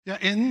Yeah,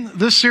 in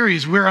this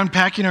series, we're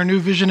unpacking our new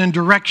vision and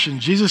direction.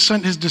 Jesus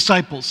sent his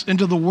disciples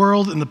into the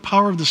world in the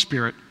power of the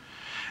Spirit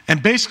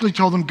and basically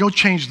told them, go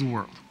change the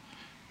world.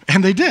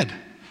 And they did.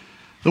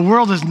 The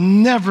world has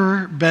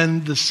never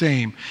been the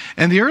same.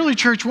 And the early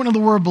church went into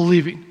the world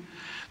believing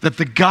that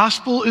the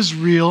gospel is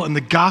real and the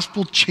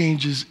gospel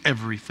changes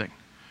everything.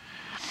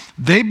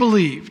 They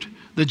believed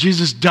that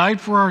Jesus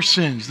died for our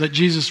sins, that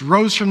Jesus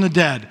rose from the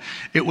dead.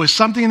 It was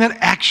something that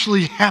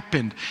actually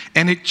happened,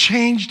 and it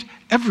changed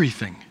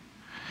everything.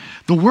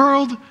 The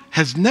world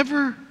has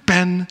never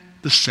been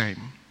the same.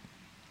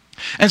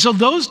 And so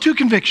those two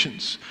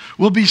convictions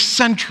will be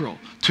central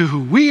to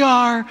who we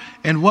are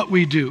and what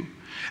we do.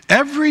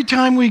 Every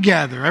time we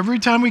gather, every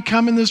time we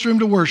come in this room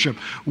to worship,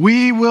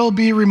 we will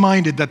be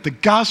reminded that the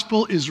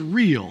gospel is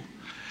real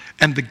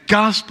and the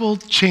gospel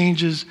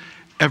changes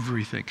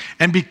everything.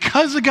 And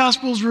because the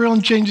gospel is real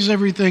and changes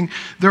everything,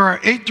 there are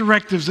 8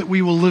 directives that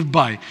we will live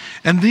by.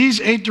 And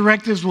these 8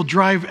 directives will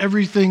drive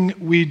everything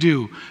we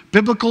do.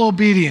 Biblical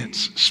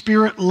obedience,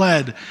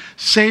 Spirit-led,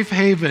 safe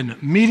haven,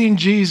 meeting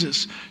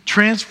Jesus,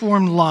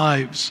 transformed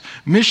lives,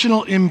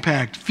 missional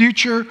impact,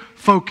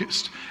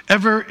 future-focused,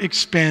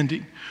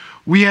 ever-expanding.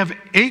 We have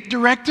 8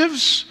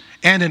 directives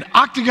and an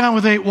octagon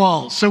with 8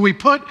 walls. So we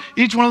put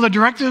each one of the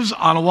directives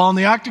on a wall in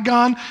the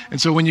octagon. And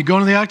so when you go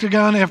into the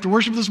octagon after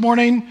worship this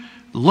morning,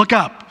 look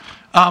up.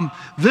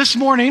 This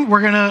morning,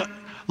 we're going to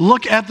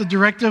look at the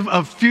directive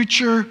of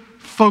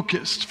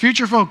future-focused.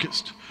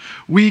 Future-focused.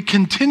 We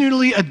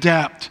continually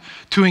adapt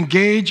to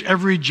engage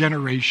every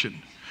generation.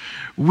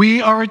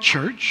 We are a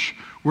church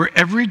where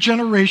every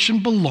generation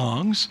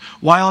belongs,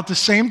 while at the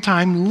same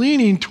time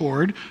leaning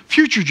toward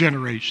future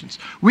generations.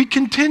 We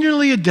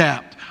continually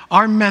adapt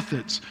our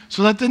methods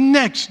so that the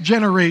next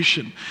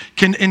generation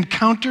can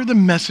encounter the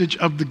message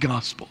of the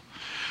gospel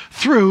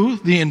through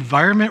the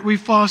environment we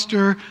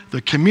foster,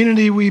 the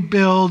community we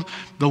build,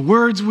 the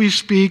words we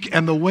speak,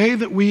 and the way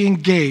that we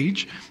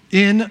engage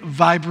in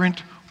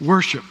vibrant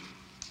worship.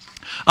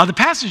 The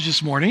passage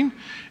this morning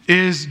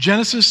is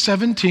Genesis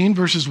 17,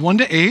 verses 1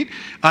 to 8.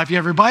 If you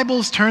have your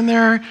Bibles, turn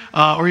there,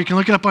 or you can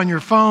look it up on your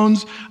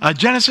phones.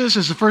 Genesis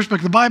is the first book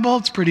of the Bible.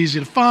 It's pretty easy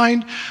to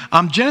find.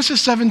 Genesis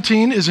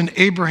 17 is an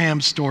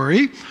Abraham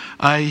story.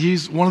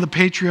 He's one of the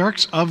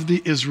patriarchs of the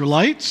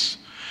Israelites.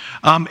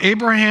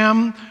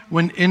 Abraham,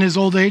 when in his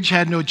old age,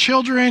 had no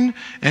children,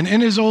 and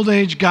in his old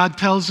age, God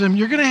tells him,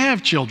 you're going to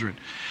have children.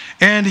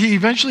 And he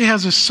eventually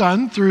has a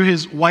son through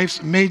his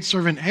wife's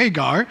maidservant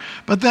Hagar,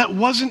 but that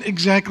wasn't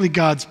exactly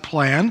God's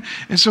plan.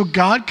 And so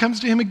God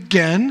comes to him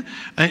again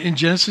in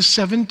Genesis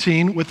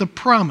 17 with a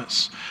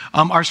promise.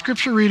 Our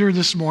scripture reader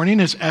this morning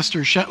is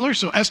Esther Shetler.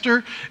 So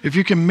Esther, if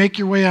you can make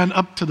your way on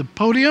up to the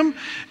podium.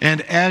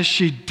 And as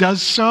she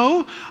does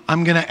so,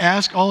 I'm going to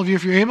ask all of you,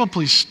 if you're able,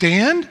 please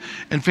stand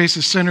and face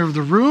the center of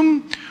the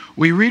room.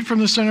 We read from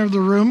the center of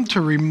the room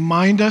to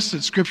remind us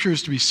that Scripture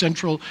is to be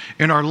central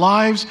in our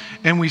lives,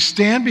 and we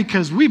stand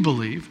because we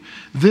believe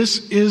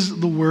this is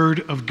the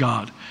Word of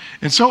God.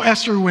 And so,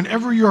 Esther,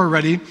 whenever you are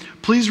ready,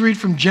 please read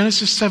from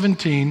Genesis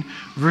 17,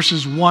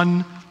 verses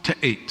 1 to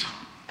 8.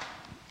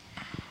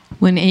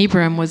 When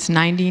Abram was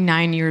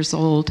 99 years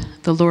old,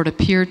 the Lord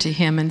appeared to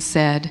him and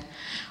said,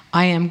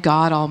 I am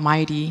God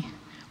Almighty.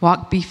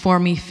 Walk before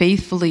me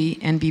faithfully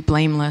and be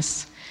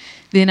blameless.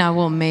 Then I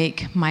will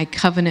make my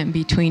covenant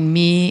between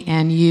me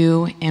and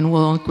you and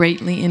will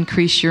greatly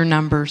increase your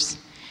numbers.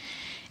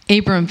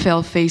 Abram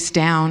fell face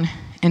down,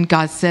 and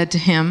God said to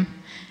him,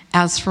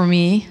 As for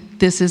me,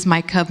 this is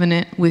my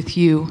covenant with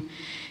you.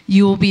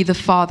 You will be the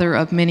father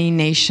of many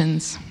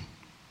nations.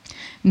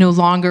 No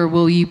longer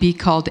will you be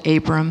called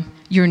Abram.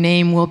 Your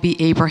name will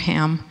be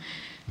Abraham,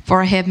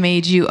 for I have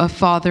made you a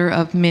father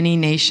of many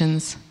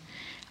nations.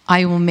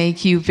 I will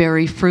make you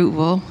very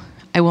fruitful.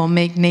 I will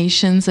make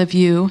nations of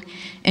you,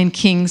 and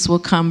kings will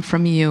come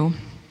from you.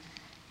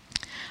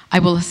 I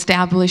will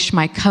establish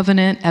my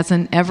covenant as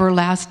an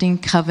everlasting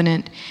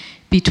covenant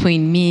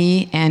between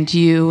me and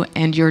you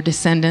and your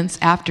descendants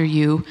after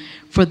you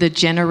for the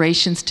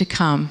generations to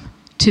come,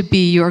 to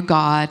be your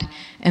God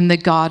and the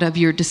God of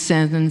your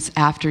descendants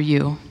after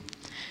you.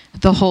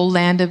 The whole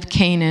land of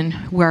Canaan,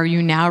 where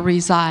you now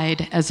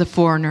reside as a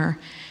foreigner,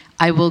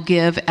 I will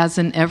give as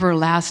an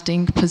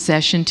everlasting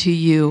possession to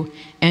you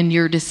and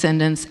your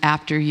descendants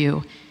after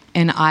you,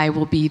 and I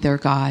will be their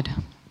God.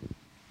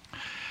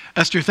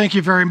 Esther, thank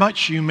you very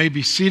much. You may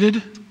be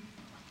seated.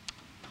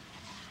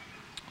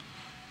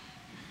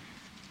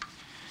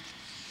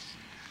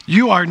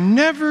 You are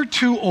never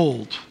too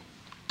old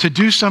to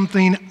do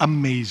something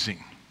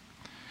amazing.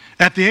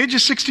 At the age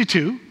of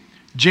 62,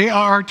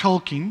 J.R.R.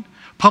 Tolkien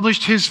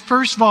published his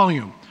first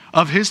volume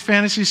of his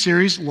fantasy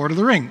series, Lord of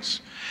the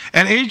Rings.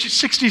 At age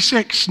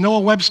 66, Noah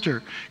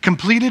Webster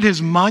completed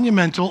his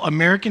monumental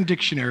American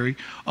Dictionary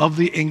of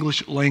the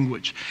English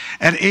Language.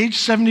 At age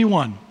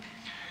 71,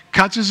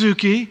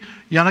 Katsuzuki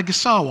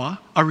Yanagisawa,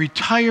 a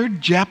retired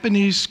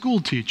Japanese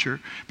school teacher,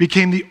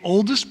 became the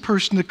oldest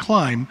person to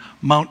climb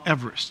Mount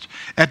Everest.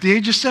 At the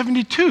age of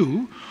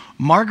 72,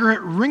 Margaret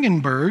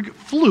Ringenberg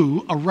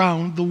flew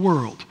around the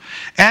world.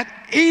 At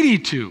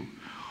 82,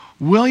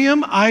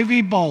 William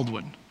Ivy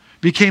Baldwin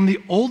became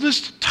the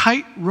oldest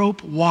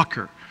tightrope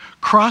walker,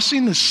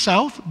 crossing the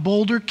South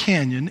Boulder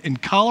Canyon in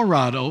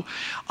Colorado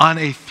on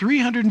a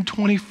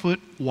 320-foot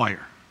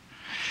wire.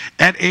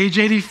 At age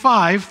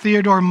 85,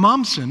 Theodore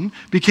Mommsen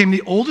became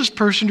the oldest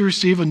person to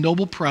receive a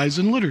Nobel Prize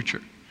in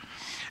Literature.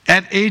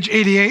 At age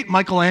 88,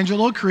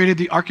 Michelangelo created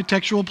the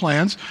architectural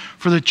plans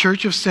for the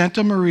Church of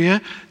Santa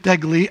Maria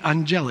degli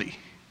Angeli.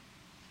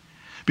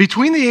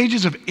 Between the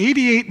ages of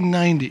 88 and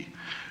 90,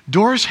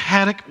 Doris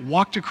Haddock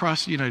walked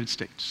across the United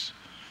States.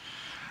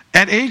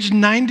 At age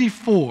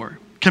 94,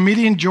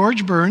 comedian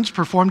George Burns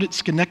performed at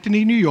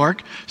Schenectady, New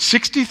York,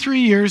 63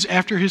 years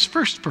after his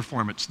first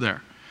performance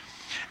there.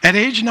 At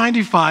age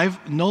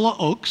 95, Nola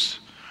Oakes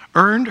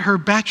earned her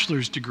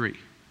bachelor's degree.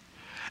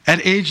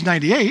 At age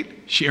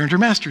 98, she earned her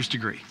master's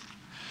degree.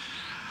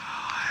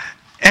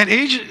 At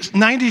age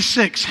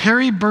 96,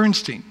 Harry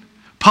Bernstein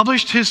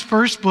published his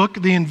first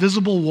book, The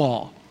Invisible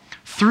Wall,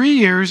 3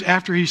 years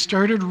after he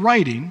started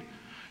writing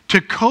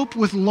to cope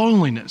with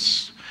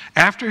loneliness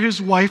after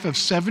his wife of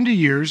 70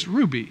 years,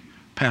 Ruby,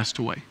 passed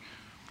away.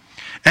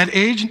 At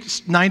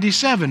age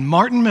 97,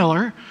 Martin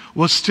Miller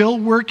was still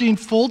working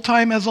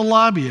full-time as a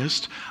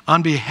lobbyist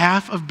on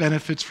behalf of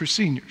benefits for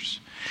seniors.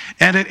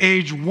 And at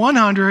age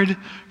 100,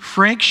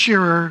 Frank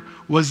Shearer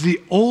was the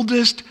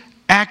oldest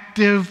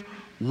active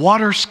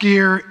water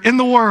skier in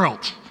the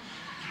world.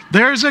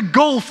 There's a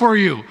goal for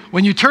you.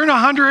 When you turn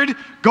 100,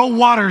 go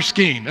water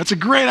skiing. That's a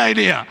great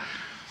idea.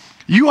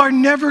 You are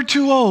never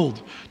too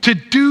old to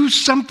do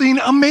something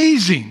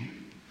amazing.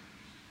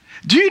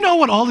 Do you know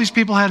what all these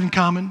people had in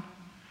common?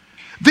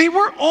 They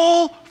were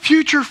all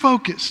future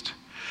focused.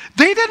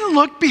 They didn't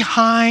look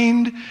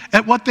behind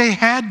at what they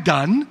had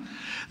done.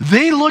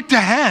 They looked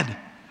ahead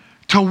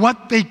to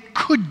what they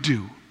could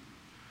do.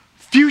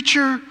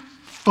 Future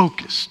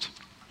focused.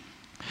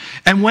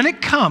 And when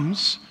it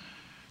comes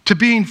to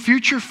being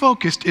future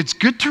focused, it's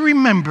good to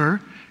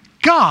remember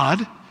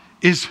God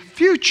is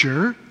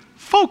future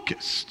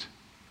focused.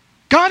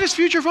 God is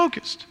future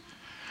focused.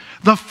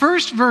 The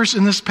first verse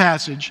in this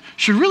passage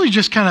should really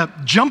just kind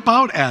of jump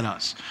out at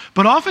us.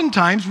 But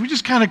oftentimes, we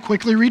just kind of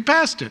quickly read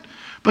past it.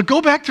 But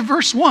go back to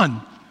verse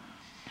 1.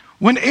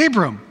 When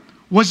Abram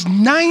was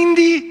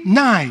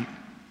 99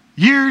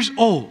 years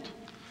old,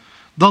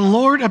 the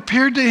Lord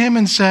appeared to him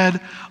and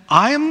said,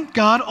 I am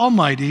God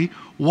Almighty.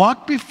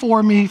 Walk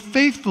before me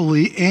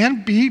faithfully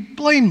and be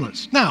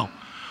blameless. Now,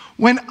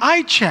 when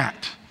I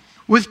chat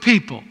with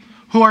people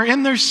who are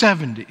in their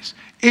 70s,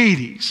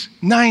 80s,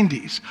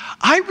 90s,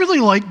 I really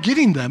like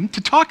getting them to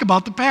talk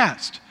about the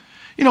past.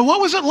 You know, what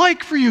was it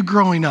like for you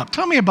growing up?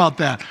 Tell me about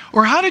that.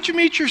 Or how did you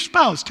meet your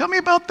spouse? Tell me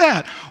about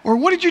that. Or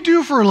what did you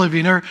do for a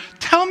living? Or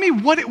tell me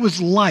what it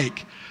was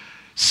like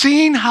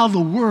seeing how the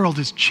world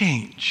has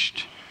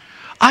changed.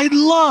 I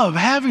love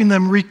having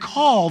them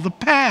recall the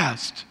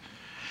past.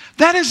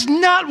 That is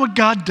not what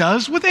God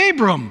does with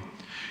Abram.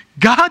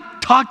 God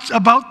talks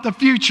about the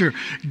future.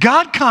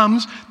 God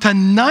comes to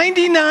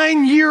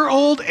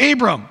 99-year-old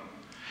Abram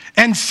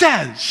and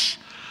says,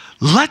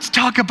 let's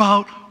talk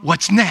about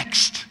what's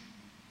next.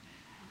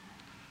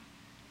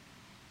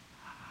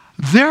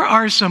 There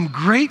are some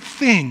great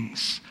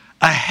things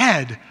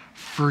ahead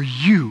for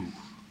you.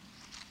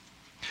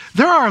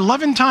 There are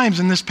 11 times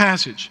in this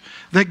passage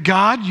that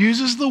God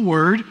uses the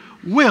word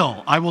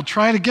will. I will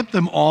try to get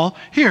them all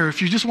here.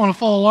 If you just want to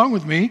follow along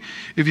with me,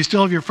 if you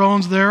still have your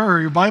phones there or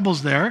your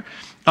Bibles there,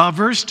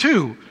 verse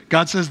 2,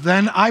 God says,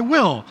 then I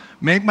will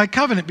make my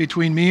covenant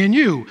between me and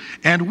you,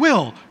 and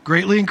will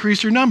greatly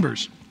increase your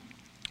numbers.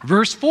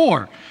 Verse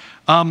 4,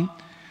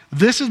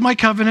 this is my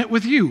covenant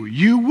with you.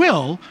 You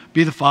will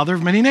be the father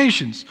of many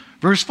nations.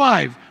 Verse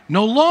 5,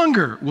 no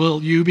longer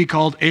will you be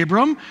called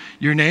Abram.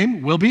 Your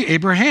name will be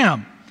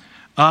Abraham.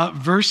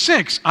 Verse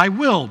 6, I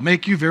will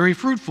make you very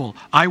fruitful.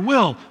 I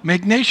will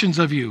make nations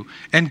of you,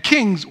 and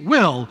kings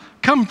will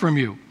come from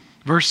you.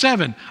 Verse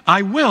 7,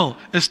 I will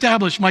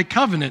establish my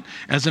covenant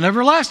as an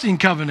everlasting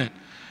covenant.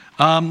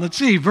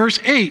 Verse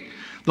 8,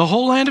 the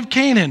whole land of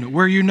Canaan,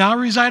 where you now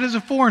reside as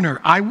a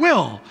foreigner, I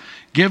will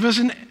give as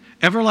an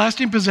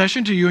everlasting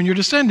possession to you and your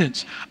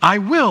descendants. I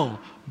will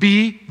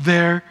be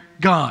their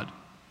God.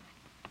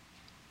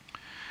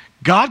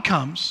 God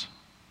comes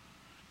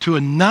to a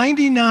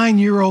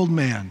 99-year-old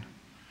man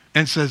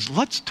and says,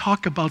 let's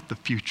talk about the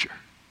future.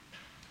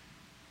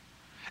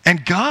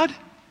 And God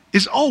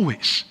is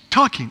always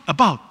talking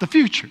about the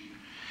future.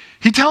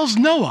 He tells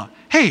Noah,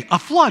 hey, a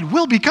flood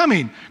will be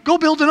coming. Go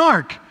build an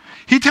ark.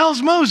 He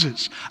tells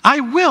Moses,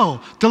 I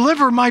will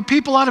deliver my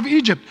people out of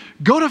Egypt.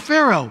 Go to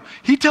Pharaoh.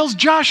 He tells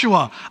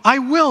Joshua, I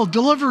will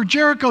deliver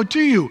Jericho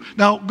to you.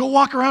 Now, go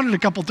walk around it a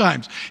couple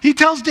times. He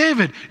tells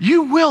David,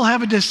 you will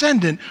have a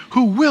descendant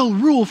who will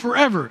rule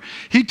forever.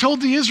 He told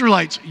the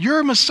Israelites,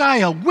 your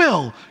Messiah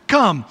will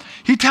come.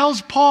 He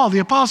tells Paul, the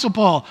Apostle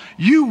Paul,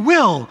 you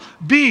will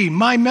be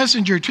my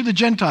messenger to the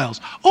Gentiles.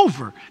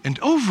 Over and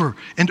over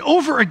and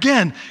over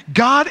again,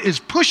 God is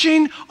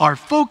pushing our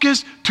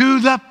focus to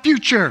the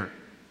future.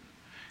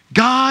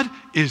 God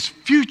is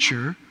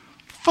future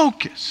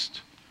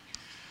focused.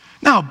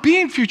 Now,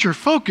 being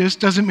future-focused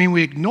doesn't mean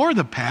we ignore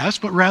the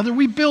past, but rather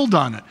we build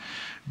on it.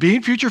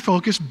 Being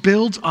future-focused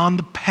builds on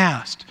the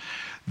past.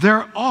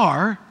 There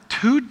are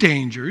two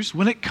dangers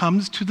when it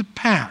comes to the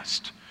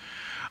past.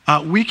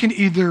 We can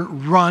either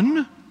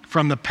run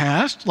from the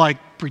past, like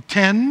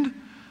pretend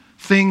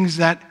things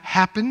that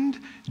happened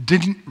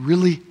didn't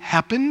really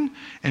happen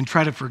and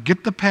try to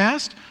forget the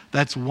past.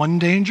 That's one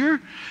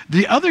danger.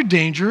 The other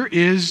danger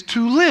is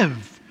to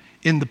live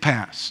in the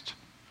past.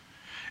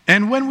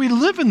 And when we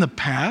live in the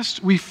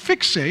past, we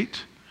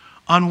fixate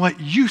on what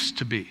used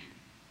to be.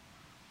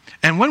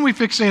 And when we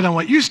fixate on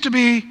what used to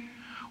be,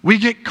 we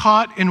get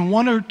caught in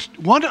one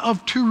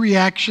of two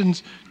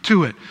reactions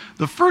to it.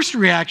 The first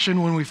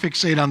reaction when we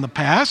fixate on the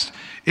past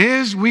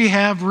is we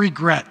have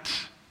regret.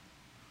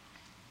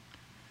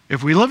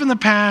 If we live in the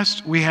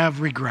past, we have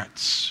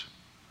regrets.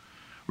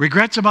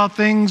 Regrets about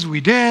things we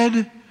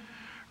did,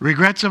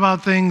 regrets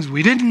about things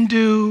we didn't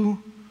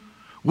do,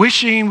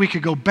 wishing we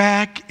could go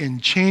back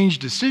and change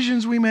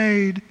decisions we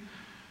made.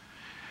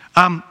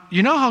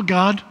 You know how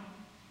God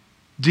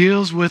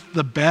deals with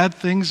the bad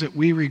things that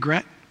we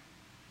regret?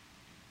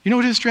 You know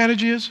what his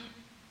strategy is?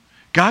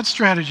 God's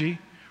strategy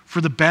for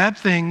the bad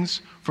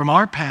things from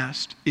our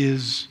past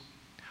is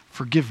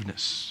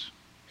forgiveness.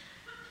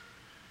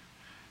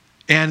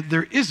 And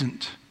there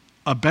isn't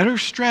a better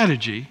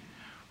strategy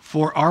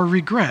for our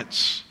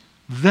regrets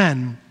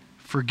than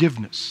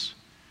forgiveness.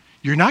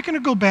 You're not going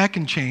to go back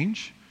and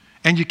change,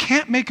 and you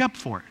can't make up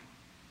for it.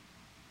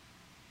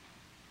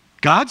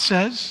 God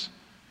says,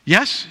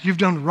 yes, you've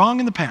done wrong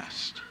in the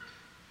past.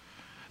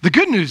 The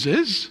good news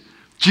is,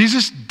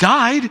 Jesus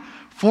died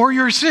for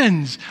your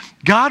sins.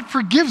 God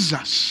forgives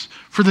us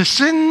for the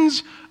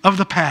sins of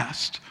the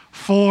past,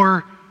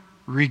 for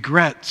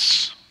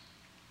regrets.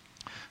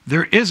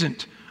 There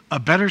isn't a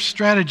better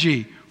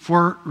strategy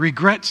for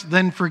regrets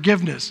than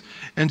forgiveness.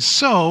 And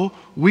so,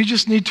 we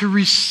just need to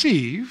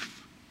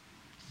receive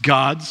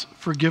God's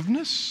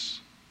forgiveness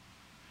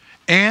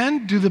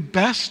and do the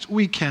best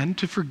we can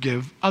to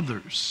forgive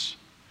others.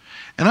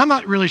 And I'm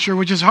not really sure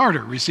which is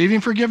harder, receiving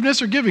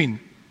forgiveness or giving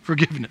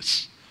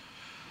forgiveness.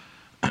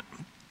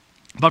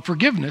 But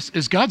forgiveness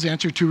is God's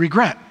answer to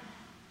regret.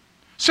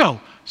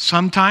 So,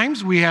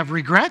 sometimes we have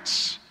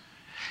regrets,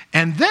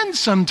 and then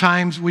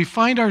sometimes we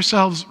find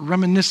ourselves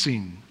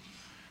reminiscing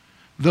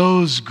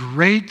those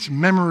great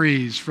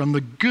memories from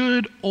the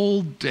good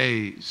old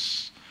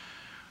days.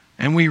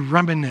 And we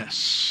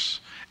reminisce.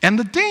 And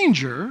the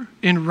danger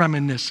in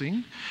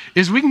reminiscing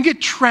is we can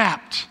get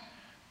trapped,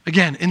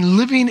 again, in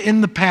living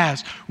in the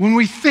past when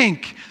we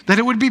think that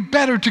it would be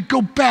better to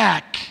go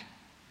back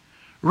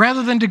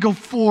rather than to go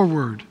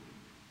forward.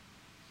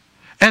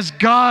 As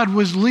God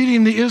was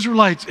leading the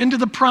Israelites into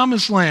the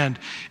promised land,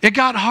 it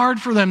got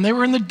hard for them. They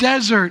were in the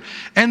desert,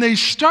 and they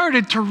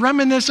started to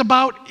reminisce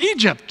about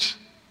Egypt.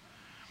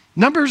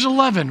 Numbers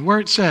 11, where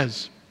it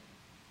says,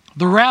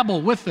 the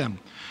rabble with them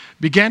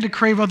began to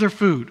crave other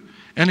food.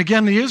 And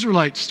again, the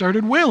Israelites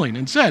started wailing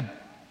and said,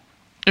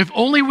 if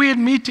only we had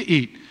meat to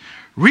eat.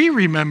 We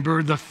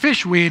remember the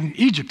fish we ate in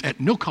Egypt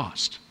at no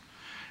cost,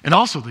 and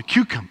also the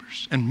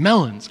cucumbers and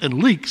melons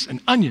and leeks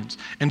and onions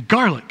and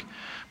garlic.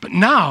 But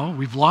now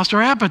we've lost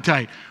our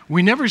appetite.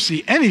 We never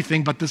see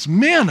anything but this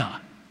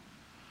manna.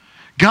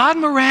 God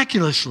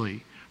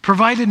miraculously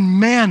provided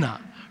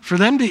manna for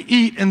them to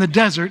eat in the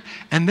desert,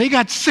 and they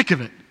got sick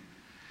of it.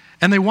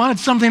 And they wanted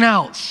something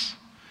else.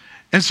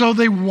 And so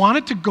they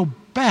wanted to go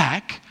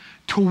back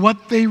to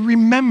what they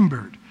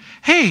remembered.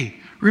 Hey,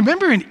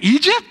 remember in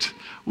Egypt?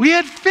 We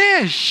had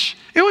fish.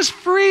 It was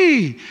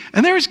free.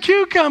 And there was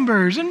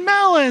cucumbers and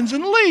melons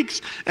and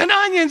leeks and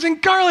onions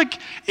and garlic.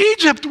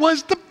 Egypt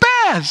was the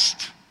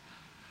best.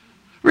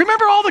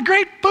 Remember all the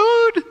great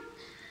food?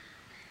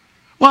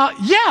 Well,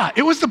 yeah,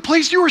 it was the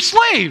place you were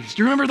slaves.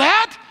 Do you remember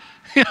that?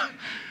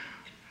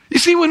 You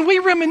see, when we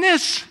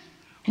reminisce,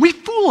 we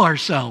fool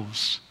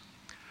ourselves.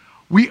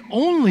 We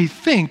only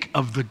think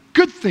of the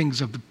good things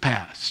of the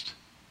past.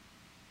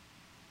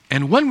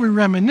 And when we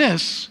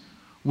reminisce,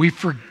 we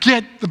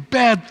forget the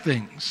bad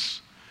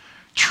things,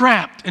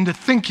 trapped into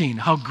thinking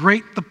how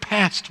great the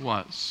past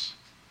was.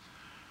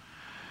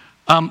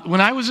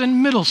 When I was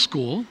in middle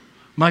school,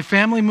 my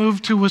family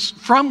moved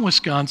from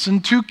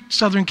Wisconsin to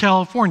Southern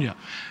California.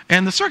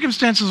 And the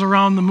circumstances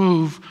around the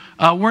move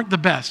weren't the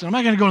best. And I'm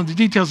not going to go into the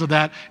details of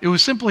that. It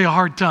was simply a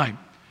hard time.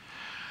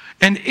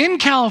 And in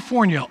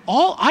California,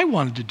 all I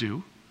wanted to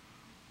do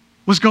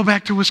was go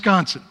back to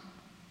Wisconsin.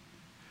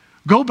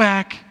 Go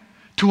back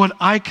to what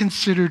I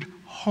considered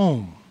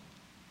home.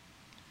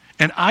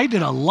 And I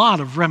did a lot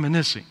of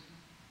reminiscing.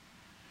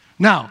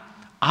 Now,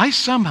 I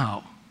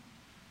somehow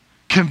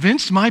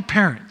convinced my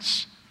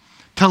parents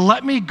to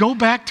let me go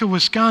back to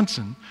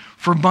Wisconsin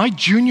for my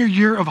junior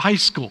year of high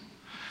school.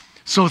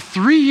 So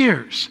 3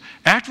 years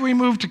after we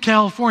moved to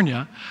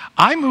California,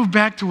 I moved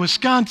back to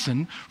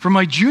Wisconsin for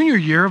my junior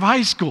year of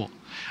high school.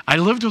 I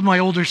lived with my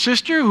older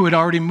sister who had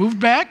already moved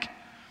back,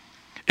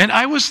 and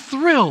I was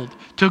thrilled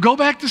to go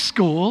back to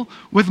school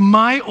with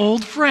my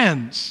old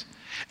friends.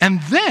 And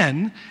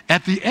then,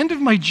 at the end of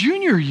my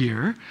junior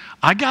year,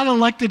 I got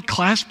elected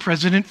class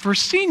president for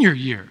senior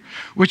year,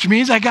 which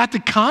means I got to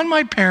con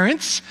my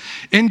parents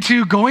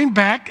into going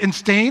back and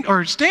staying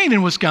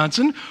in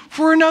Wisconsin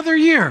for another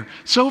year.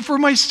 So for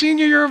my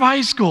senior year of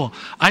high school,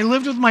 I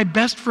lived with my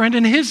best friend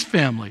and his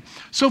family.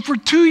 So for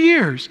 2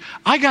 years,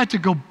 I got to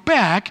go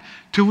back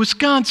to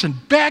Wisconsin,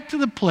 back to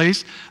the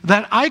place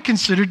that I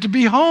considered to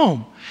be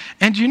home.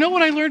 And do you know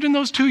what I learned in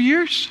those 2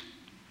 years?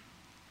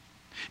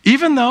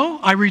 Even though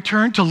I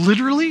returned to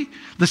literally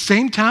the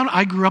same town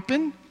I grew up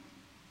in,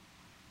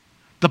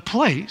 the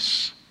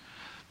place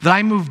that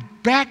I moved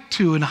back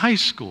to in high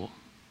school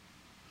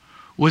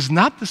was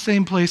not the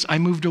same place I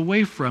moved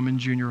away from in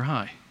junior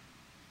high.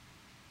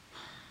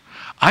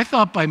 I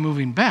thought by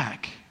moving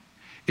back,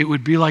 it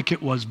would be like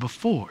it was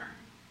before.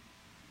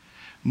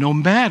 No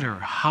matter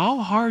how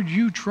hard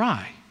you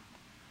try,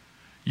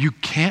 you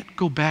can't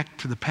go back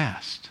to the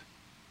past.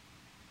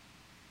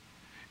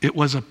 It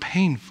was a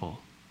painful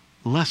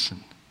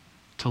lesson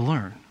to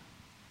learn.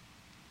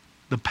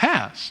 The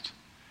past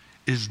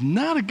is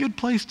not a good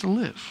place to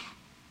live.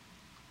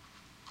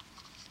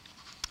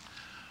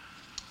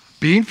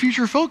 Being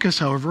future focused,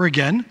 however,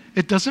 again,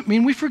 it doesn't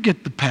mean we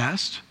forget the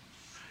past.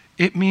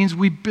 It means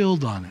we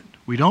build on it.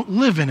 We don't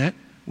live in it,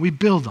 we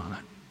build on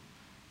it.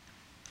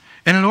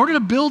 And in order to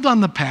build on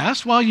the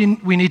past,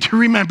 we need to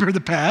remember the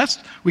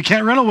past. We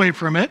can't run away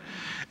from it.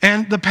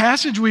 And the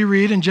passage we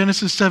read in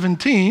Genesis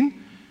 17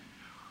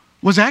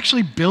 was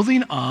actually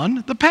building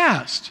on the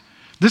past.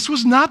 This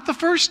was not the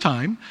first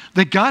time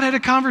that God had a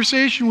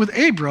conversation with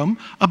Abram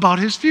about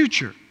his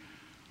future.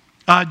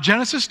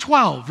 Genesis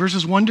 12,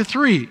 verses 1 to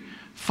 3,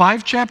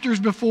 5 chapters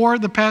before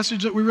the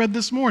passage that we read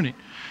this morning.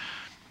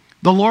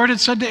 The Lord had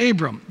said to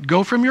Abram,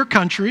 "Go from your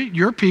country,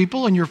 your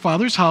people, and your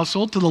father's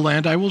household to the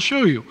land I will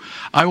show you.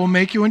 I will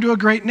make you into a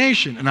great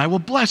nation, and I will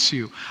bless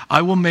you.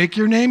 I will make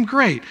your name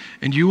great,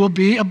 and you will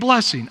be a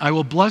blessing. I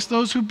will bless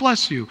those who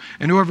bless you,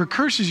 and whoever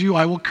curses you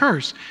I will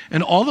curse,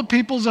 and all the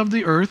peoples of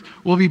the earth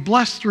will be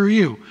blessed through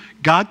you."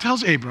 God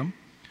tells Abram,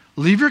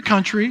 "Leave your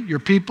country, your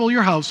people,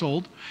 your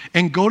household,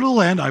 and go to the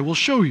land I will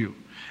show you,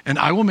 and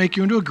I will make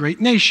you into a great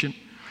nation."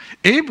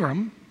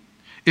 Abram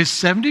is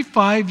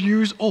 75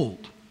 years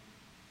old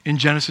in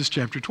Genesis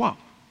chapter 12.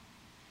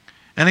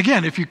 And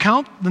again, if you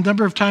count the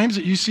number of times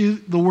that you see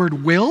the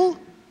word will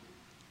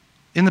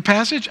in the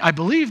passage, I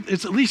believe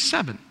it's at least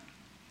 7.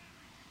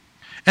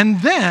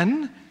 And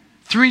then,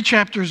 3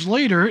 chapters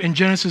later in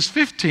Genesis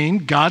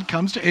 15, God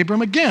comes to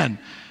Abram again.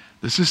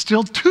 This is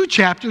still 2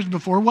 chapters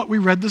before what we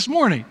read this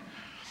morning.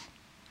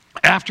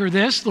 After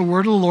this, the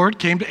word of the Lord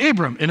came to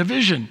Abram in a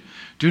vision.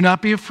 "Do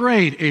not be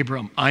afraid,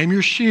 Abram. I am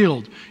your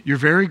shield, your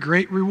very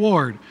great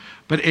reward."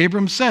 But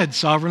Abram said,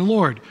 "Sovereign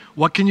Lord,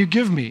 what can you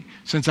give me,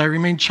 since I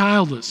remain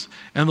childless?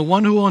 And the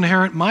one who will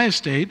inherit my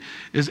estate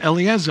is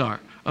Eliezer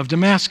of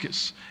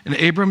Damascus." And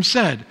Abram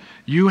said,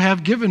 "You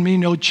have given me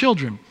no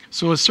children,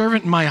 so a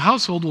servant in my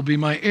household will be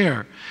my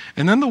heir."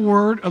 And then the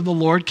word of the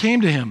Lord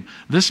came to him,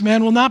 "This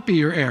man will not be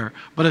your heir,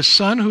 but a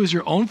son who is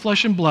your own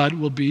flesh and blood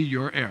will be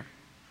your heir."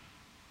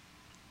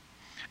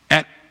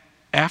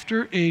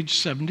 After age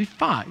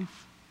 75,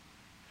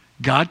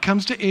 God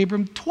comes to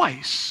Abram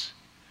twice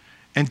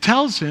and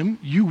tells him,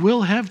 "You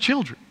will have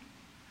children."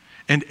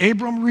 And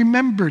Abram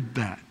remembered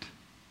that.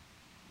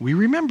 We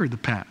remember the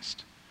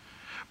past.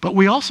 But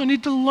we also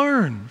need to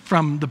learn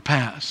from the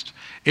past.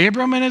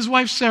 Abram and his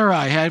wife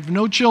Sarai have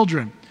no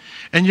children,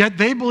 and yet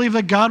they believe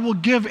that God will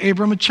give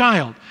Abram a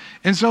child.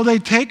 And so they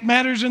take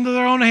matters into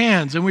their own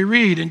hands, and we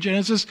read in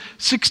Genesis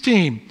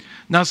 16,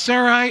 "Now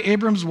Sarai,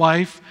 Abram's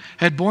wife,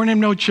 had borne him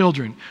no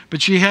children,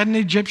 but she had an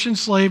Egyptian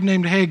slave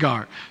named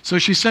Hagar. So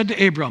she said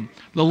to Abram,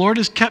 'The Lord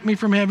has kept me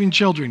from having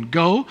children.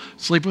 Go,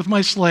 sleep with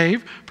my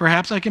slave.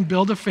 Perhaps I can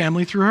build a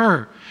family through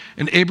her.'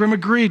 And Abram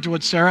agreed to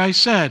what Sarai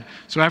said.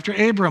 So after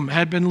Abram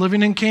had been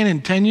living in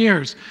Canaan 10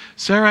 years,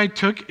 Sarai,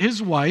 his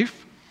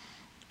wife,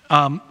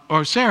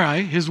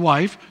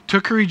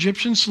 took her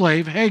Egyptian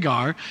slave,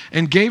 Hagar,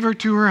 and gave her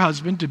to her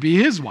husband to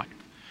be his wife.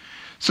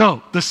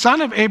 So the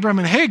son of Abram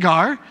and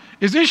Hagar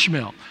is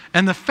Ishmael.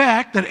 And the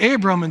fact that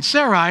Abram and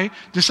Sarai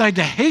decide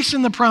to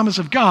hasten the promise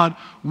of God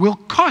will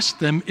cost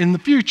them in the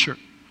future.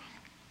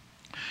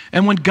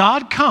 And when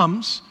God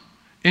comes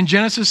in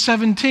Genesis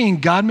 17,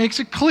 God makes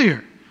it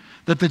clear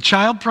that the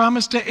child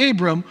promised to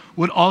Abram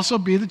would also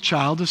be the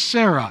child of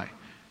Sarai.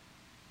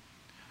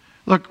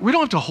 Look, we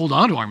don't have to hold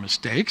on to our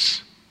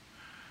mistakes,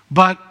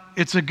 but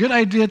it's a good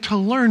idea to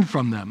learn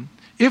from them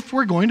if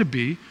we're going to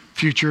be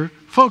future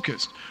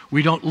focused.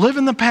 We don't live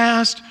in the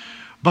past,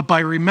 but by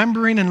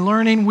remembering and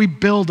learning, we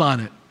build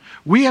on it.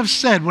 We have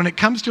said when it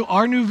comes to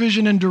our new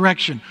vision and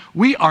direction,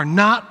 we are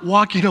not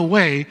walking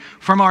away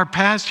from our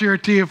past here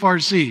at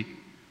TFRC.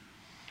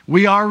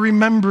 We are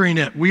remembering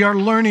it. We are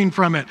learning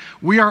from it.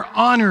 We are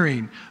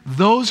honoring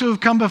those who have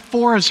come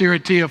before us here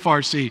at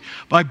TFRC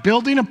by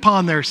building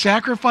upon their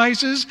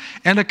sacrifices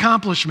and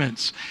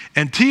accomplishments.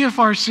 And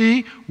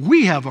TFRC,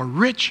 we have a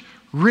rich,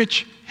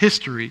 rich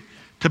history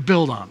to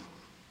build on.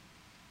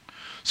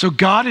 So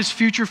God is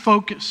future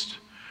focused,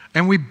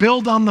 and we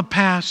build on the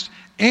past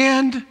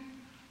and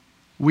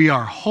we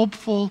are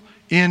hopeful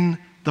in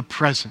the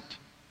present.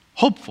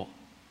 Hopeful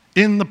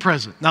in the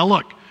present. Now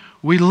look,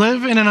 we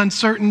live in an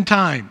uncertain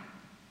time.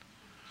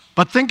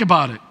 But think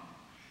about it.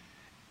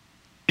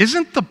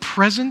 Isn't the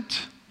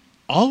present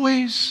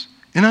always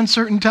an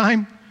uncertain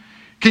time?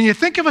 Can you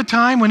think of a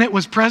time when it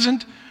was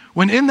present,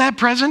 when in that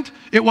present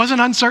it wasn't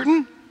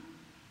uncertain?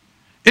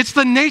 It's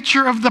the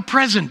nature of the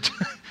present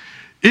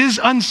is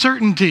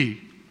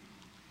uncertainty.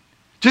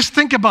 Just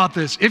think about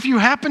this. If you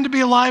happen to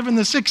be alive in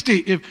the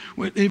 60s,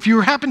 if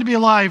you happen to be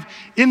alive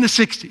in the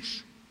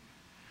 60s,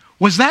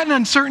 was that an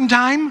uncertain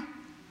time?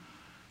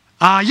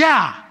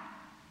 Yeah.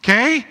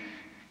 Okay?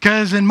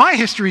 Because in my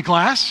history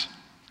class,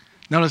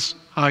 notice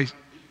how I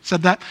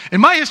said that?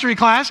 In my history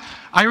class,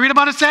 I read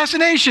about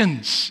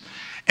assassinations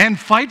and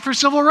fight for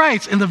civil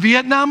rights in the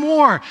Vietnam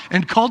War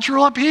and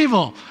cultural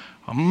upheaval.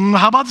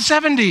 How about the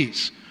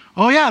 70s?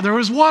 Oh yeah, there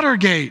was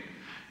Watergate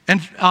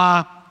and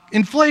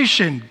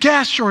inflation,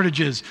 gas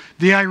shortages,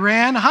 the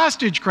Iran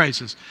hostage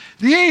crisis.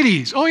 The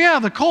 80s, oh yeah,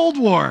 the Cold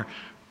War.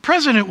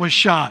 President was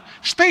shot.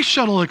 Space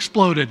shuttle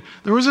exploded.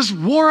 There was this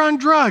war on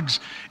drugs.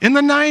 In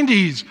the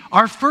 90s,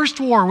 our first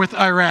war with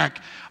Iraq.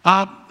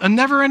 A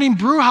never-ending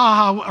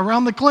brouhaha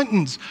around the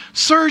Clintons.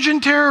 Surge in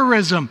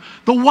terrorism.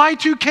 The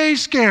Y2K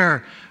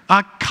scare.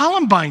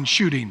 Columbine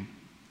shooting.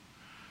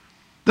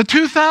 The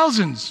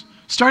 2000s,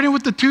 starting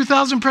with the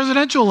 2000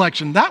 presidential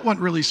election. That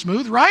went really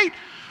smooth, right?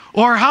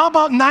 Or how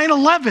about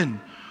 9/11?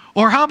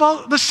 Or how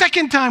about the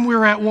second time we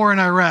were at war in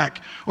Iraq?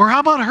 Or how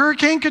about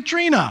Hurricane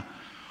Katrina?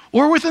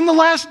 Or within the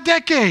last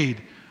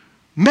decade,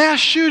 mass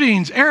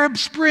shootings, Arab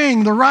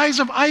Spring, the rise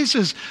of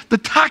ISIS, the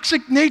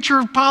toxic nature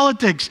of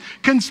politics,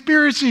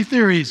 conspiracy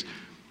theories.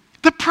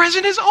 The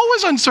present is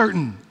always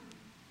uncertain.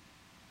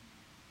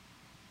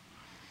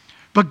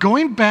 But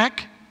going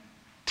back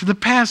to the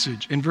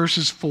passage in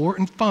verses 4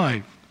 and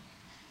 5,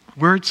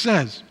 where it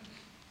says,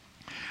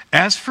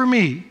 "As for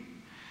me,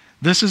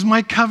 this is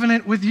my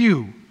covenant with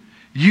you.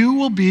 You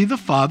will be the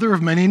father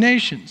of many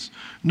nations.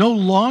 No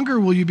longer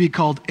will you be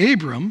called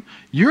Abram.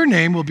 Your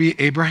name will be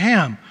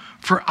Abraham.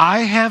 For I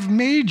have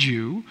made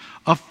you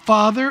a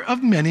father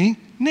of many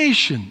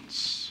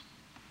nations."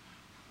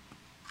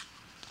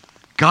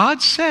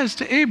 God says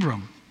to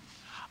Abram,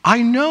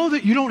 I know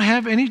that you don't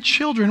have any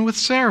children with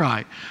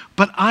Sarai,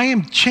 but I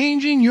am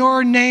changing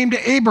your name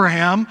to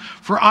Abraham,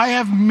 for I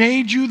have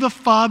made you the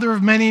father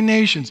of many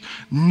nations.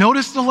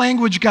 Notice the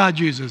language God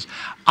uses.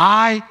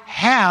 I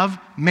have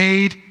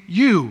made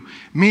you,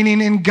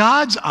 meaning in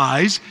God's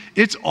eyes,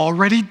 it's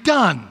already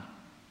done.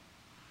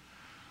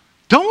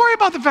 Don't worry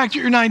about the fact that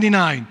you're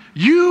 99.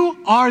 You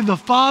are the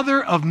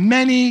father of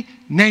many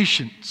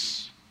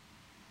nations.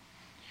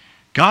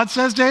 God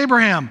says to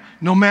Abraham,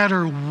 no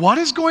matter what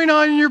is going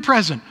on in your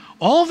present,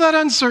 all of that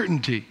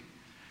uncertainty,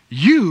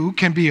 you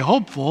can be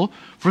hopeful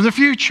for the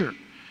future.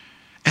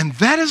 And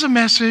that is a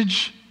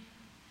message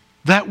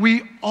that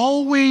we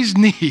always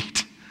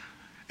need.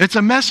 It's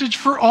a message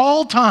for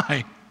all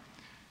time.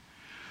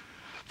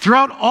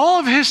 Throughout all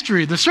of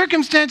history, the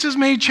circumstances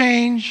may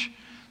change,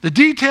 the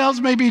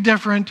details may be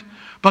different,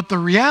 but the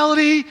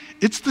reality,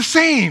 it's the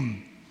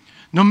same.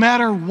 No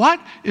matter what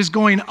is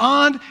going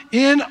on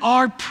in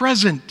our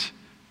present,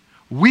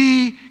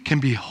 we can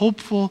be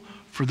hopeful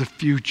for the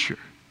future.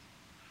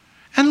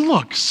 And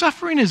look,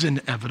 suffering is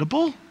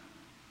inevitable.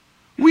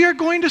 We are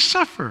going to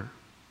suffer.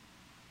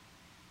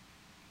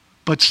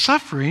 But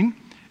suffering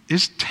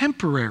is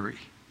temporary.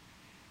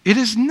 It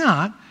is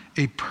not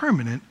a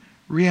permanent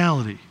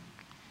reality.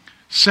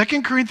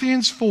 2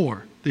 Corinthians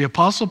 4, the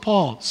Apostle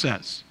Paul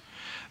says,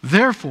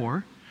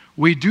 "Therefore,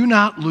 we do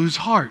not lose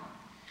heart.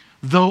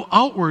 Though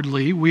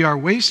outwardly we are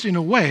wasting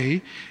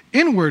away,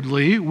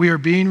 inwardly we are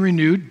being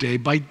renewed day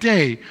by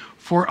day.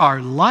 For our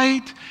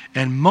light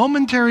and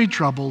momentary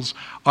troubles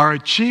are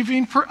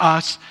achieving for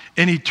us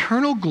an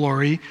eternal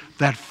glory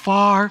that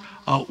far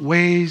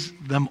outweighs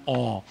them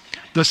all."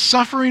 The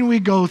suffering we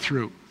go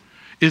through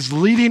is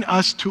leading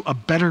us to a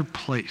better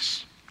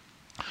place.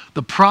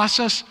 The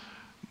process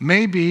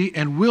may be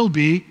and will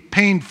be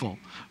painful,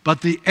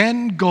 but the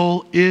end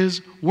goal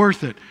is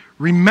worth it.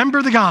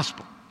 Remember the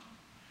gospel.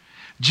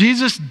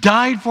 Jesus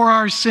died for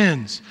our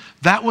sins.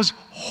 That was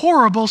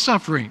horrible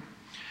suffering.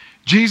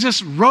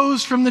 Jesus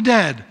rose from the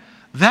dead.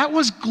 That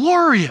was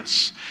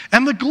glorious.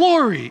 And the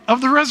glory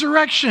of the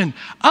resurrection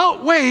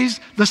outweighs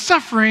the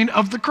suffering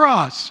of the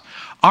cross.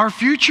 Our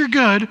future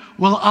good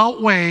will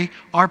outweigh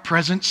our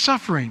present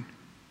suffering.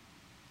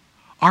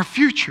 Our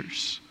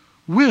futures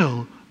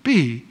will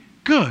be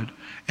good.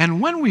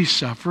 And when we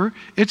suffer,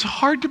 it's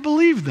hard to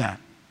believe that.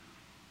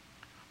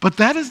 But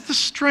that is the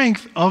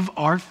strength of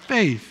our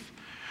faith.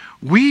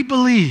 We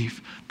believe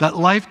that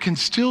life can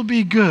still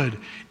be good,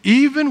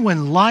 even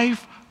when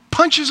life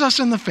punches us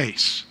in the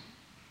face.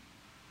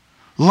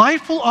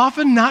 Life will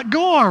often not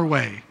go our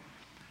way.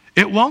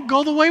 It won't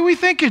go the way we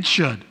think it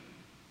should.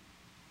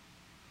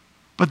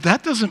 But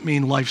that doesn't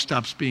mean life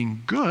stops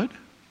being good.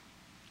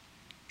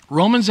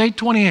 Romans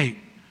 8:28,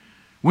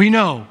 we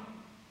know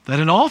that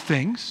in all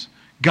things,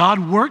 God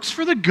works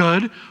for the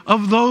good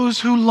of those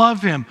who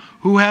love him,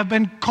 who have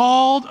been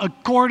called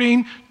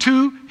according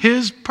to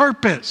his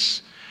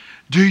purpose.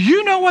 Do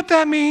you know what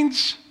that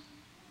means?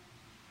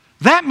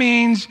 That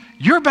means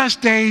your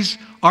best days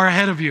are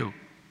ahead of you.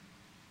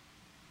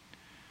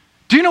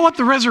 Do you know what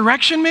the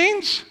resurrection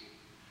means?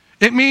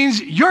 It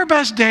means your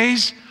best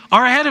days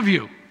are ahead of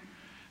you.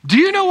 Do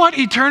you know what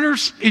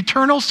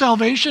eternal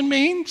salvation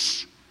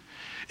means?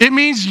 It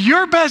means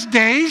your best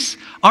days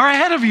are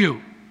ahead of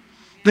you.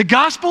 The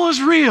gospel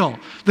is real.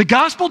 The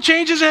gospel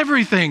changes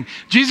everything.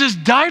 Jesus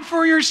died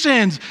for your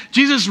sins.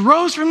 Jesus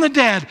rose from the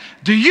dead.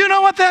 Do you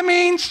know what that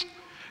means?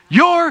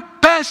 Your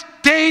best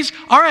days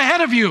are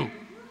ahead of you.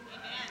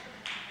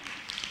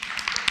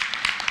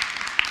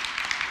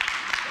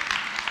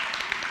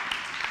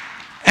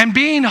 And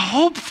being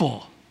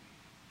hopeful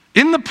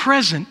in the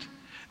present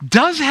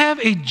does have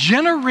a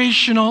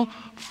generational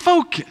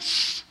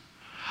focus.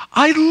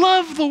 I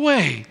love the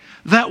way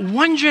that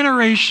one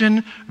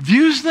generation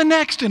views the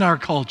next in our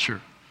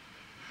culture.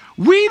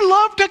 We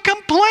love to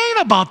complain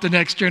about the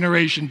next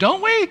generation,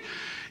 don't we?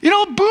 You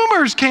know,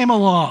 boomers came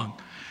along,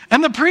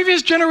 and the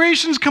previous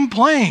generations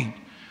complained.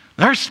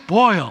 They're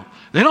spoiled.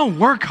 They don't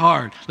work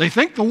hard. They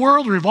think the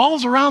world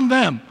revolves around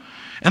them.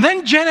 And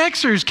then Gen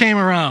Xers came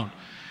around,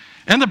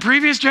 and the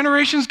previous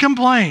generations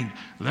complained.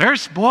 They're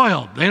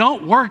spoiled. They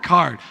don't work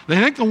hard. They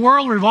think the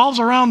world revolves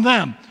around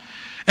them.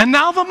 And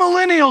now the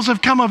millennials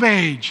have come of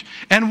age.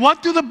 And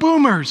what do the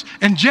boomers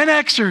and Gen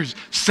Xers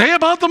say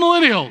about the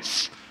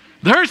millennials?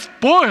 They're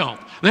spoiled.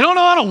 They don't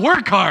know how to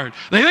work hard.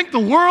 They think the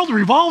world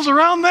revolves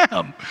around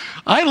them.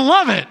 I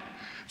love it.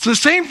 It's the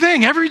same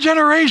thing every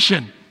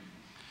generation.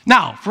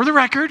 Now, for the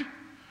record,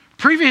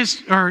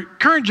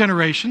 current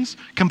generations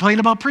complain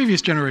about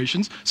previous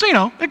generations. So, you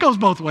know, it goes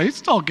both ways.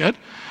 It's all good.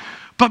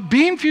 But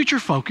being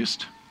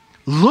future-focused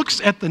looks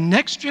at the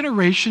next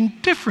generation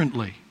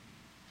differently.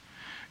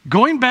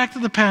 Going back to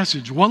the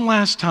passage one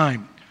last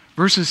time,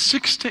 verses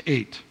 6 to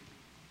 8.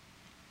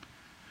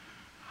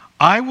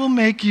 I will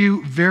make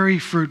you very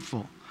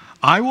fruitful.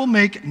 I will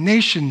make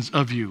nations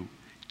of you.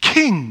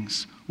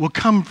 Kings will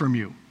come from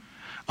you.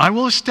 I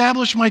will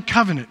establish my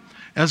covenant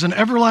as an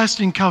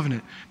everlasting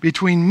covenant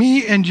between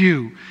me and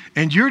you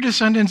and your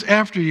descendants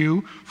after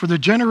you for the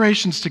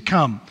generations to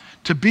come,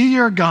 to be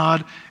your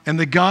God and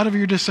the God of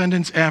your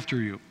descendants after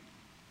you.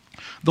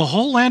 The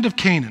whole land of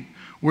Canaan,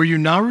 where you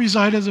now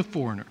reside as a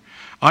foreigner,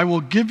 I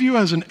will give you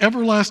as an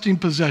everlasting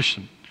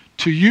possession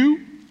to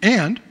you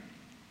and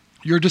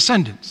your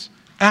descendants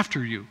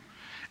after you,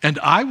 and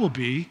I will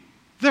be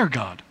their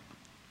God.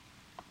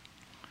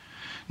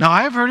 Now,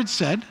 I have heard it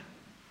said,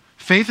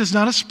 faith is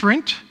not a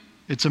sprint,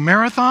 it's a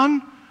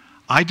marathon.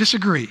 I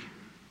disagree.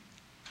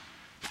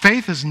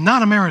 Faith is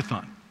not a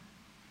marathon,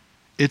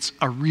 it's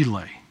a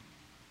relay.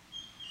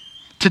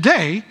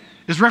 Today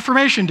is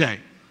Reformation Day.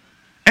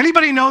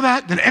 Anybody know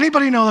that? Did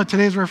anybody know that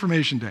today is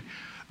Reformation Day?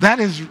 That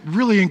is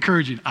really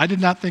encouraging. I did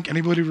not think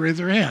anybody would raise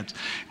their hands.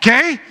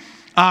 Okay?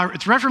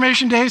 It's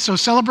Reformation Day, so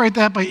celebrate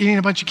that by eating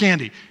a bunch of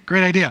candy.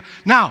 Great idea.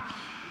 Now,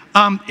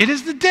 it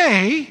is the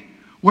day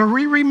where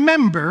we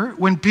remember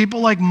when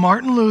people like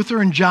Martin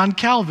Luther and John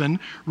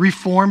Calvin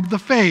reformed the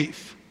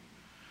faith.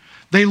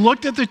 They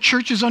looked at the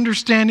church's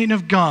understanding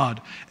of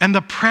God and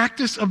the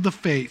practice of the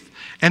faith,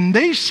 and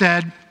they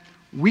said,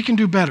 we can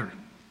do better.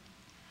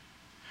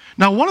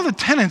 Now, one of the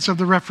tenets of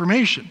the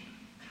Reformation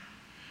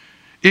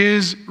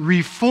is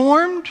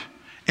reformed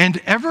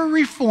and ever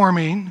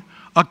reforming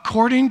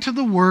according to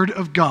the Word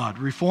of God.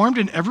 Reformed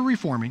and ever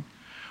reforming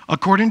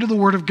according to the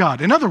Word of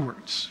God. In other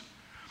words,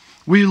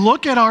 we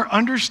look at our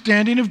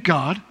understanding of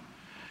God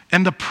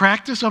and the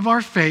practice of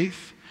our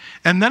faith,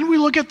 and then we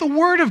look at the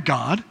Word of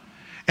God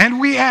and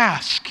we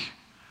ask,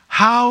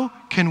 how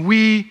can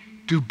we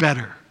do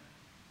better?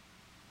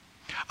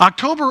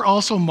 October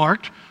also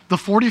marked the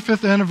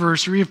 45th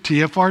anniversary of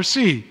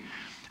TFRC.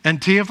 And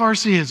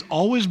TFRC has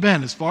always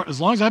been, as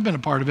long as I've been a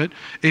part of it,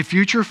 a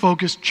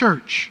future-focused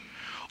church,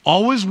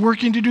 always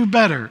working to do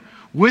better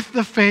with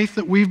the faith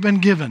that we've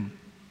been given.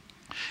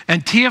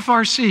 And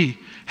TFRC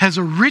has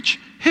a rich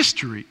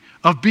history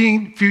of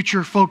being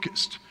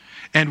future-focused.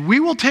 And we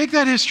will take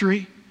that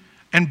history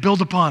and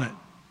build upon it.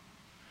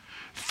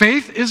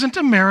 Faith isn't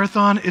a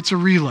marathon, it's a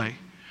relay.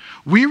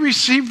 We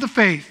receive the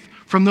faith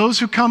from those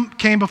who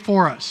came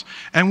before us,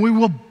 and we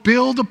will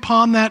build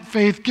upon that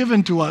faith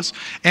given to us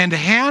and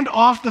hand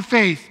off the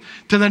faith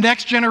to the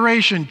next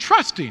generation,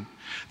 trusting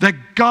that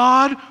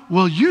God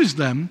will use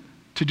them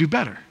to do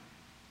better.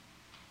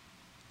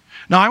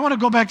 Now, I want to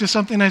go back to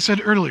something I said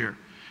earlier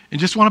and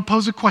just want to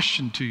pose a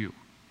question to you.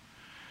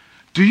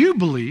 Do you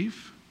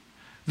believe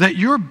that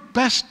your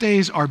best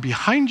days are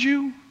behind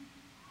you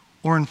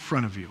or in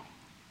front of you?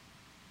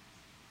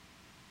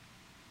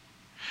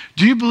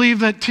 Do you believe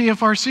that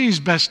TFRC's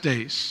best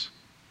days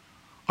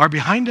are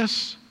behind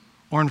us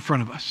or in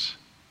front of us?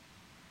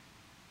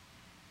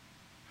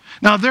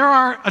 Now, there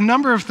are a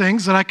number of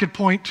things that I could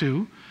point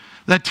to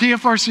that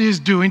TFRC is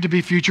doing to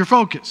be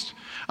future-focused.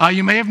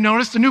 You may have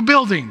noticed a new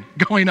building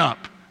going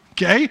up,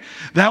 okay?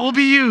 That will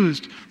be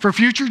used for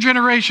future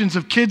generations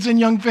of kids and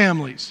young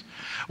families.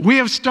 We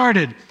have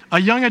started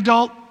a young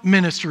adult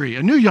ministry,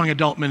 a new young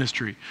adult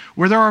ministry,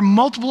 where there are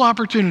multiple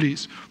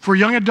opportunities for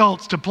young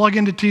adults to plug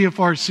into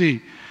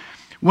TFRC.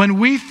 When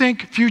we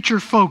think future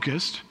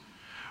focused,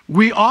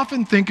 we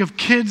often think of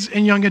kids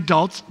and young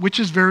adults, which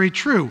is very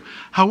true.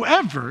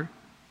 However,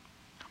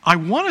 I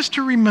want us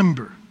to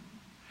remember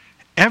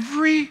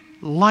every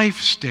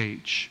life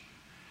stage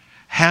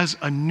has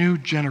a new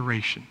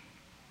generation.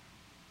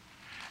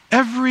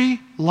 Every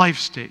life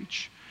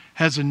stage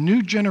has a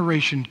new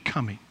generation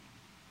coming.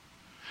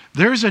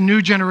 There's a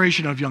new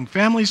generation of young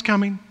families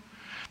coming.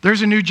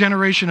 There's a new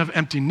generation of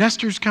empty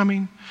nesters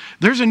coming.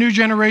 There's a new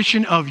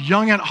generation of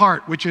Young at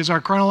Heart, which is our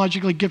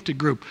chronologically gifted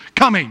group,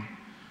 coming.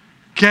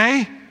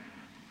 Okay?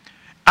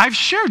 I've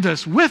shared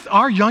this with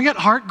our Young at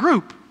Heart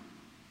group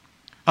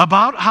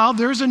about how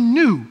there's a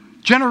new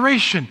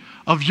generation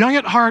of Young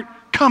at Heart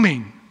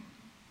coming.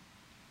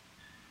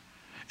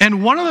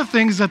 And one of the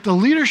things that the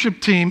leadership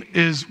team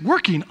is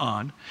working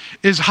on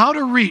is how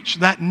to reach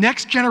that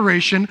next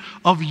generation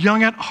of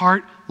Young at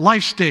Heart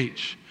life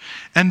stage.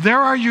 And there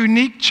are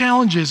unique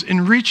challenges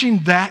in reaching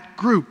that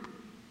group.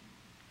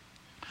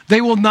 They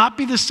will not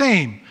be the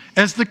same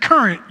as the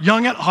current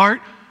Young at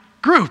Heart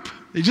group.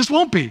 They just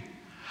won't be.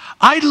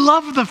 I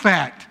love the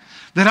fact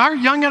that our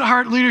Young at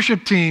Heart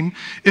leadership team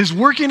is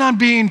working on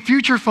being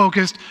future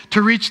focused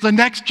to reach the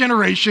next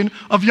generation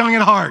of Young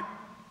at Heart.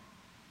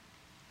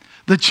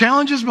 The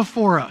challenges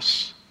before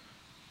us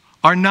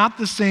are not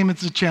the same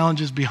as the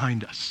challenges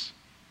behind us.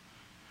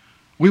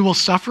 We will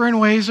suffer in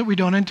ways that we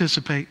don't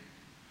anticipate.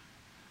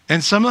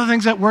 And some of the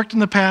things that worked in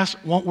the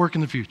past won't work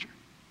in the future.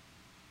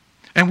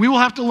 And we will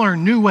have to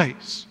learn new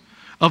ways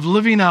of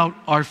living out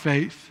our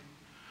faith.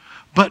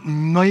 But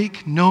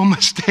make no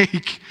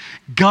mistake,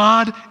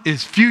 God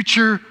is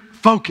future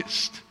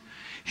focused.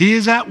 He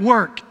is at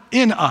work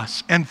in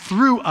us and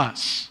through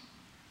us.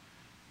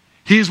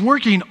 He is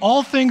working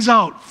all things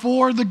out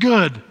for the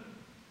good.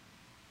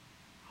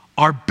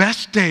 Our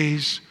best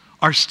days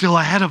are still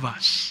ahead of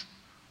us.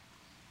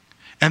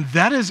 And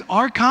that is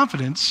our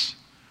confidence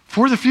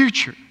for the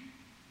future.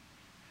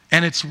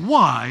 And it's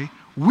why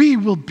we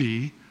will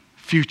be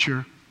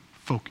future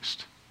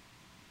focused.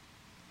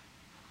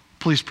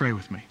 Please pray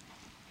with me.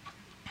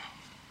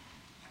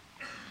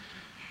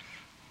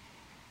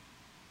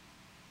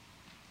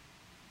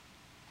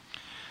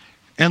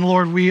 And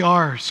Lord, we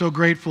are so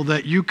grateful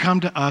that you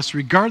come to us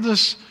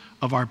regardless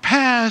of our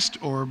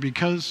past or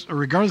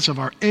regardless of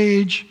our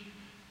age.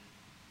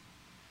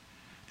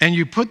 And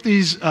you put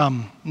these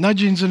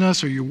nudgings in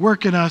us, or you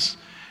work in us,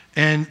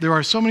 and there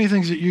are so many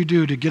things that you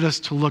do to get us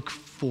to look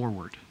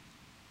forward.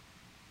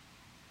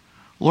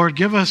 Lord,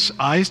 give us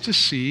eyes to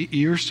see,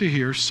 ears to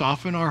hear,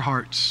 soften our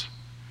hearts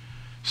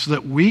so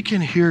that we can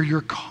hear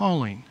your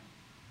calling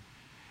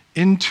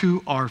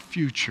into our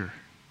future.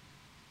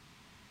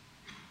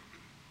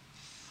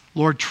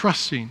 Lord,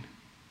 trusting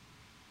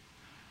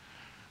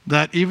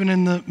that even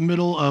in the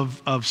middle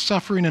of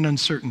suffering and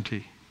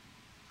uncertainty,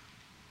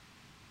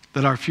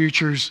 that our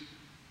futures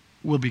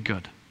will be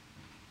good.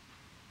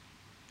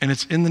 And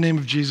it's in the name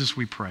of Jesus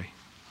we pray.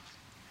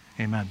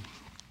 Amen.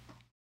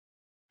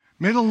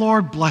 May the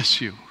Lord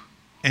bless you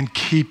and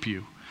keep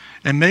you.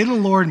 And may the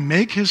Lord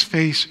make his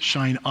face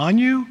shine on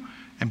you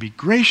and be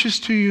gracious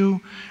to you.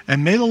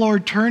 And may the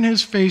Lord turn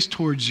his face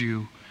towards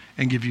you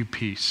and give you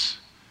peace.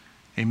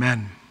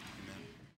 Amen.